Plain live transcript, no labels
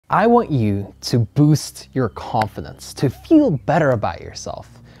I want you to boost your confidence, to feel better about yourself,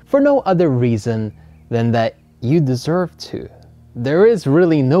 for no other reason than that you deserve to. There is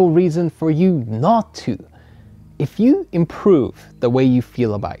really no reason for you not to. If you improve the way you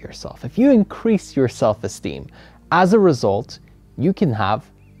feel about yourself, if you increase your self-esteem, as a result, you can have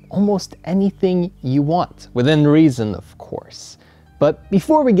almost anything you want, within reason, of course. But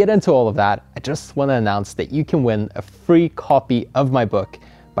before we get into all of that, I just want to announce that you can win a free copy of my book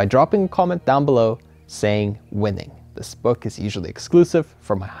by dropping a comment down below saying winning. This book is usually exclusive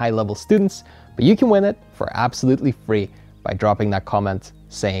for my high-level students, but you can win it for absolutely free by dropping that comment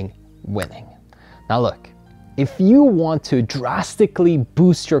saying winning. Now look, if you want to drastically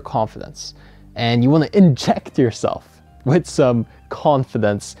boost your confidence and you want to inject yourself with some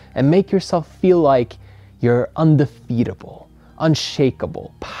confidence and make yourself feel like you're undefeatable,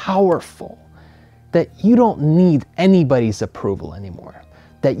 unshakable, powerful, that you don't need anybody's approval anymore,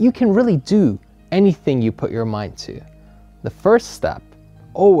 that you can really do anything you put your mind to, the first step,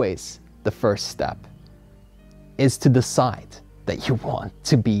 always the first step, is to decide that you want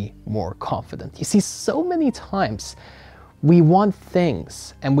to be more confident. You see, so many times we want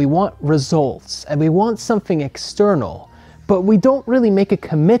things and we want results and we want something external, but we don't really make a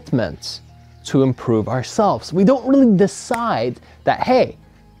commitment to improve ourselves. We don't really decide that, hey,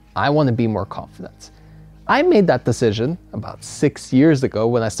 I want to be more confident. I made that decision about 6 years ago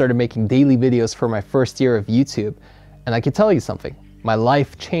when I started making daily videos for my first year of YouTube. And I can tell you something, my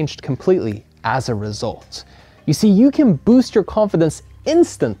life changed completely as a result. You see, you can boost your confidence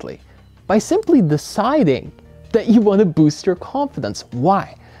instantly by simply deciding that you want to boost your confidence.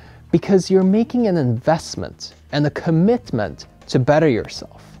 Why? Because you're making an investment and a commitment to better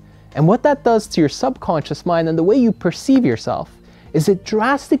yourself. And what that does to your subconscious mind and the way you perceive yourself is it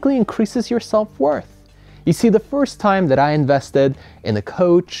drastically increases your self-worth. You see, the first time that I invested in a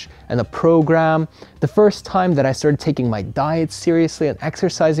coach and a program, the first time that I started taking my diet seriously and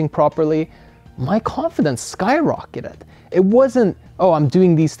exercising properly, my confidence skyrocketed. It wasn't, oh, I'm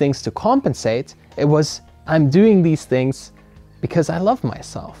doing these things to compensate. It was, I'm doing these things because I love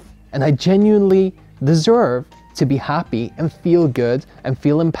myself and I genuinely deserve to be happy and feel good and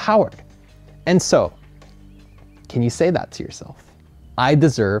feel empowered. And so, can you say that to yourself? I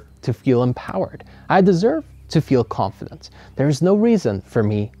deserve to feel empowered. I deserve to feel confident. There's no reason for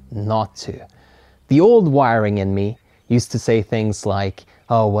me not to. The old wiring in me used to say things like,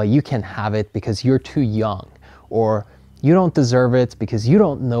 oh, well, you can have it because you're too young, or you don't deserve it because you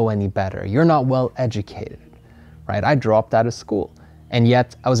don't know any better. You're not well educated, right? I dropped out of school, and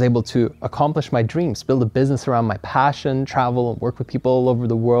yet I was able to accomplish my dreams, build a business around my passion, travel and work with people all over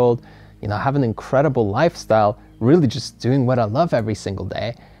the world, have an incredible lifestyle, really just doing what I love every single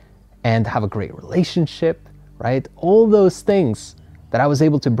day, and have a great relationship, right? All those things that I was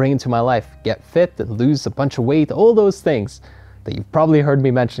able to bring into my life, get fit and lose a bunch of weight, all those things that you've probably heard me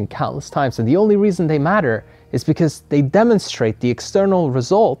mention countless times. And the only reason they matter is because they demonstrate the external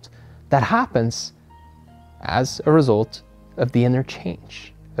result that happens as a result of the inner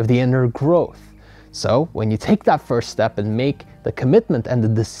change, of the inner growth. So when you take that first step and make the commitment and the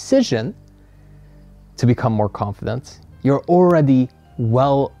decision to become more confident, you're already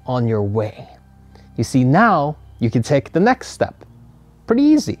well on your way. You see, now you can take the next step pretty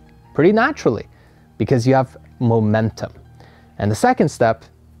easy, pretty naturally, because you have momentum. And the second step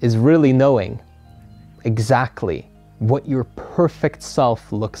is really knowing exactly what your perfect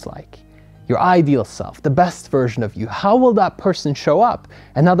self looks like. Your ideal self, the best version of you. How will that person show up?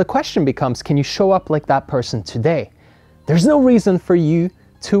 And now the question becomes, can you show up like that person today? There's no reason for you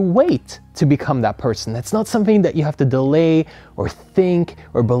to wait to become that person. It's not something that you have to delay or think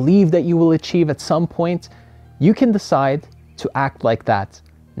or believe that you will achieve at some point. You can decide to act like that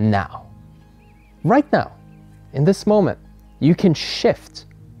now. Right now, in this moment, you can shift.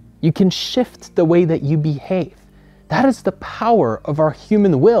 You can shift the way that you behave. That is the power of our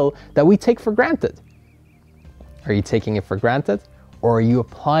human will that we take for granted. Are you taking it for granted, or are you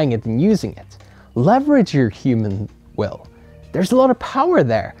applying it and using it? Leverage your human will. There's a lot of power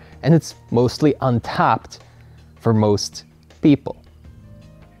there, and it's mostly untapped for most people.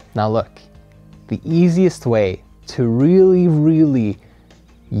 Now look, the easiest way to really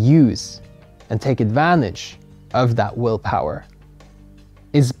use and take advantage of that willpower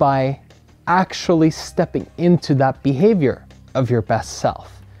is by actually stepping into that behavior of your best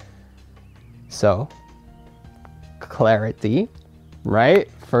self. So, clarity, right?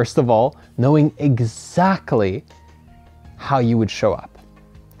 First of all, knowing exactly how you would show up.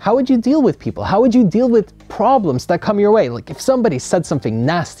 How would you deal with people? How would you deal with problems that come your way? Like if somebody said something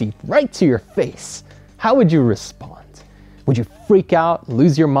nasty right to your face, how would you respond? Would you freak out,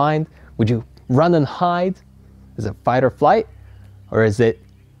 lose your mind? Would you run and hide? Is it fight or flight? Or is it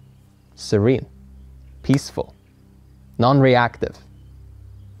serene, peaceful, non-reactive,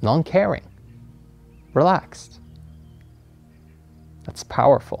 non-caring, relaxed? That's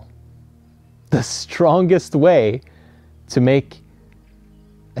powerful. The strongest way to make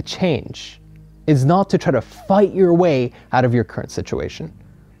a change is not to try to fight your way out of your current situation,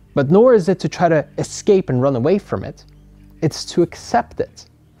 but nor is it to try to escape and run away from it. It's to accept it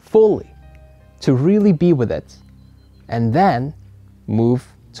fully, to really be with it, and then move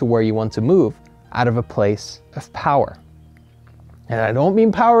to where you want to move out of a place of power. And I don't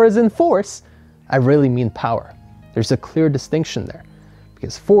mean power as in force, I really mean power. There's a clear distinction there,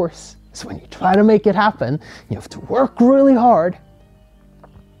 because force is when you try to make it happen, you have to work really hard,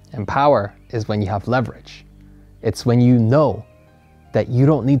 and power is when you have leverage. It's when you know that you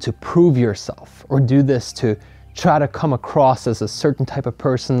don't need to prove yourself or do this to try to come across as a certain type of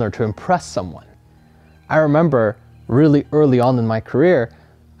person or to impress someone. I remember really early on in my career,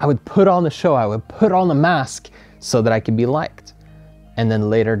 I would put on a show, I would put on a mask so that I could be liked. And then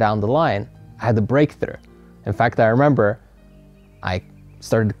later down the line, I had the breakthrough. In fact, I remember I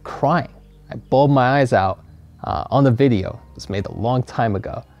started crying. I bawled my eyes out on the video. It was made a long time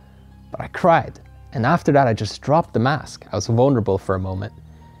ago, but I cried. And after that, I just dropped the mask. I was vulnerable for a moment.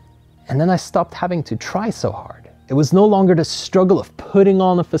 And then I stopped having to try so hard. It was no longer the struggle of putting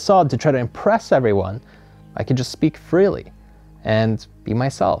on a facade to try to impress everyone. I could just speak freely and be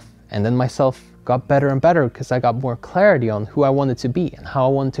myself. And then myself got better and better because I got more clarity on who I wanted to be and how I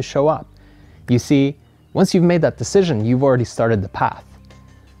wanted to show up. You see, once you've made that decision, you've already started the path.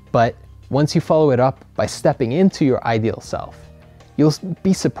 But once you follow it up by stepping into your ideal self, you'll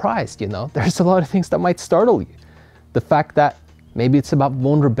be surprised, you know? There's a lot of things that might startle you. The fact that maybe it's about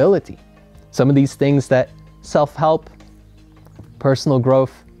vulnerability. Some of these things that self-help, personal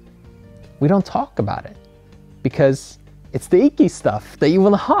growth, we don't talk about it because it's the icky stuff that you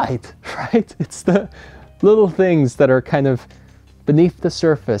want to hide, right? It's the little things that are kind of beneath the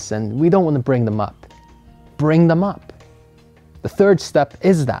surface and we don't want to bring them up. Bring them up. The third step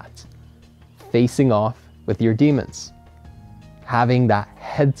is that, facing off with your demons. Having that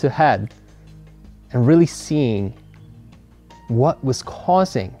head-to-head and really seeing what was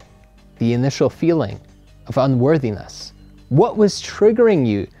causing the initial feeling of unworthiness. What was triggering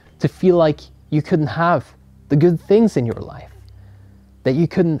you to feel like you couldn't have the good things in your life? That you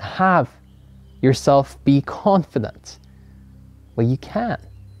couldn't have yourself be confident? Well, you can.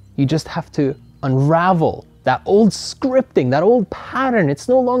 You just have to unravel that old scripting, that old pattern. It's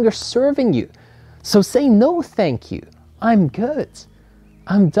no longer serving you. So say no, thank you. I'm good.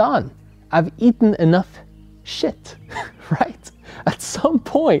 I'm done. I've eaten enough shit, right? At some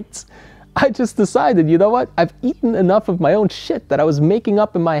point, I just decided, you know what? I've eaten enough of my own shit that I was making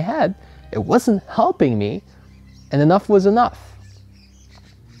up in my head. It wasn't helping me, and enough was enough.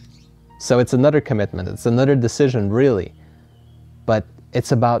 So it's another commitment. It's another decision, really. But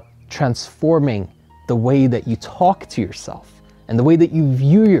it's about transforming the way that you talk to yourself and the way that you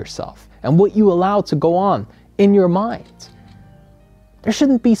view yourself and what you allow to go on in your mind. There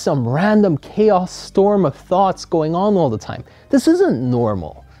shouldn't be some random chaos storm of thoughts going on all the time. This isn't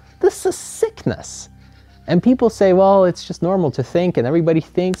normal. This is sickness. And people say, well, it's just normal to think and everybody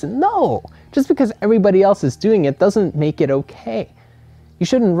thinks. No, just because everybody else is doing it doesn't make it okay. You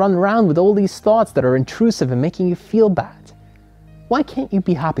shouldn't run around with all these thoughts that are intrusive and making you feel bad. Why can't you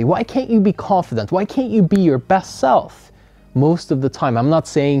be happy? Why can't you be confident? Why can't you be your best self most of the time? I'm not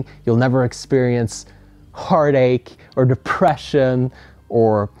saying you'll never experience heartache or depression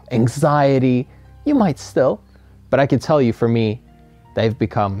or anxiety. You might still, but I can tell you for me, they've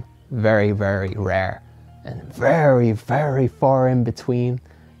become very, very rare and very, very far in between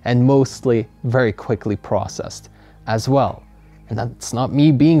and mostly very quickly processed as well. And that's not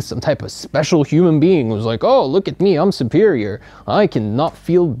me being some type of special human being who's like, oh, look at me, I'm superior. I can not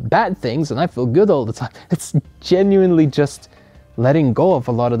feel bad things and I feel good all the time. It's genuinely just letting go of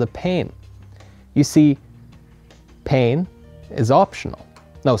a lot of the pain. You see, pain is optional.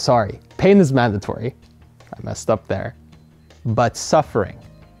 No, sorry, pain is mandatory. I messed up there. But suffering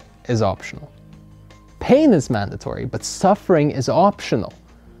is optional. Pain is mandatory, but suffering is optional.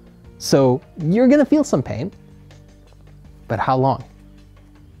 So you're gonna feel some pain, but how long?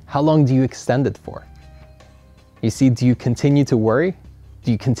 How long do you extend it for? You see, do you continue to worry?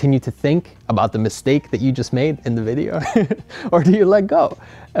 Do you continue to think about the mistake that you just made in the video? Or do you let go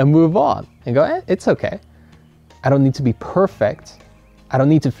and move on and go, it's okay. I don't need to be perfect. I don't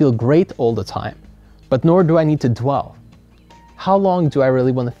need to feel great all the time, but nor do I need to dwell. How long do I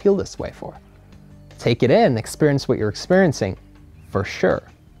really want to feel this way for? take it in, experience what you're experiencing, for sure.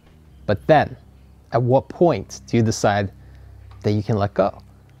 But then, at what point do you decide that you can let go?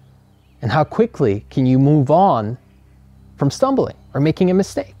 And how quickly can you move on from stumbling or making a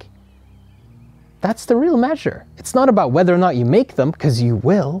mistake? That's the real measure. It's not about whether or not you make them, because you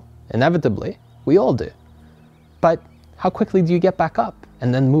will, inevitably. We all do. But how quickly do you get back up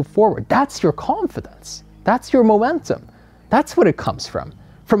and then move forward? That's your confidence. That's your momentum. That's what it comes from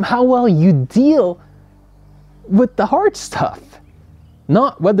how well you deal with the hard stuff.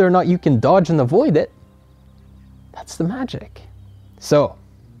 Not whether or not you can dodge and avoid it. That's the magic. So,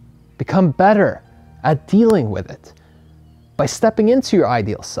 become better at dealing with it by stepping into your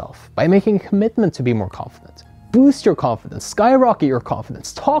ideal self, by making a commitment to be more confident. Boost your confidence, skyrocket your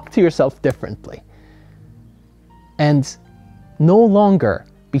confidence, talk to yourself differently. And no longer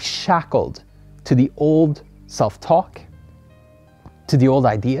be shackled to the old self-talk, to the old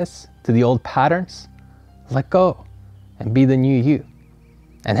ideas, to the old patterns. Let go and be the new you.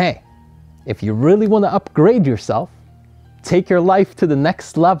 And hey, if you really want to upgrade yourself, take your life to the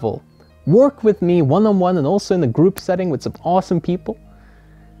next level, work with me one-on-one and also in a group setting with some awesome people,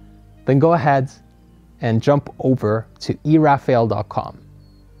 then go ahead and jump over to erafael.com.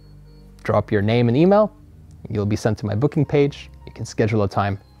 Drop your name and email, and you'll be sent to my booking page. You can schedule a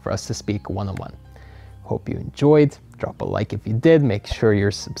time for us to speak one-on-one. Hope you enjoyed. Drop a like if you did. Make sure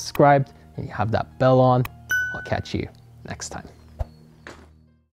you're subscribed and you have that bell on. I'll catch you next time.